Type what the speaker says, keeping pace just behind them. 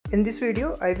In this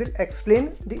video, I will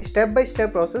explain the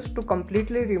step-by-step process to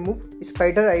completely remove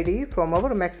Spyder IDE from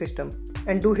our Mac system.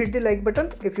 And do hit the like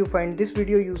button if you find this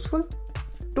video useful.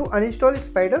 To uninstall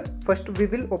Spyder, first we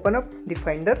will open up the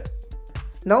Finder.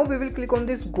 Now we will click on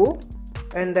this Go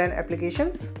and then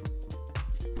Applications.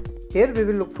 Here we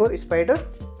will look for Spyder.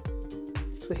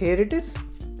 So here it is.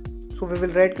 So we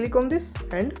will right click on this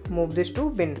and move this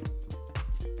to bin.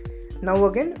 Now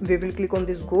again we will click on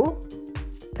this Go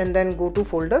and then go to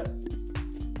folder,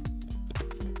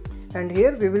 and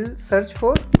here we will search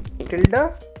for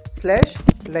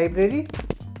 ~library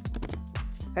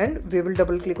and we will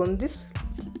double click on this,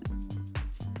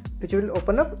 which will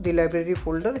open up the library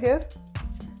folder here.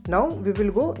 Now we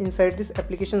will go inside this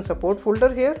application support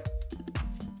folder here,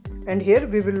 and here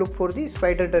we will look for the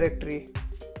Spyder directory.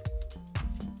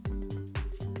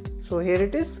 So here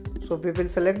it is. So we will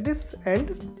select this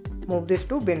and move this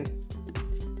to bin.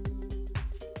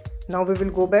 Now we will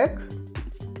go back,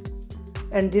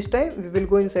 and this time we will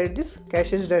go inside this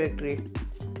caches directory.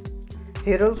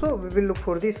 Here also we will look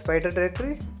for the Spyder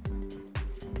directory.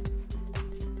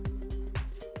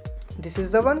 This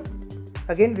is the one.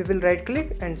 Again we will right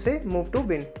click and say move to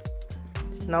bin.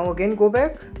 Now again go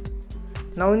back.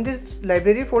 Now in this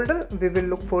library folder we will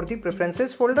look for the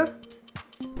preferences folder.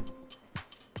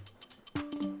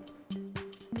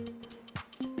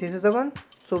 This is the one.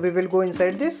 So we will go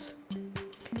inside this.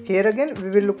 Here again we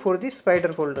will look for the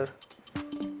Spyder folder.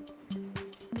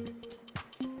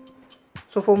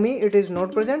 So for me it is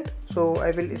not present, so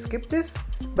I will skip this.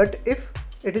 But if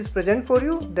it is present for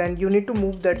you, then you need to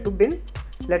move that to bin.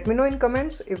 Let me know in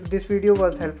comments if this video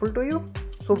was helpful to you.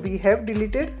 So we have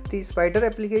deleted the Spyder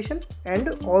application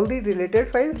and all the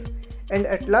related files, and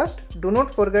at last do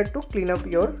not forget to clean up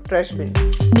your trash bin.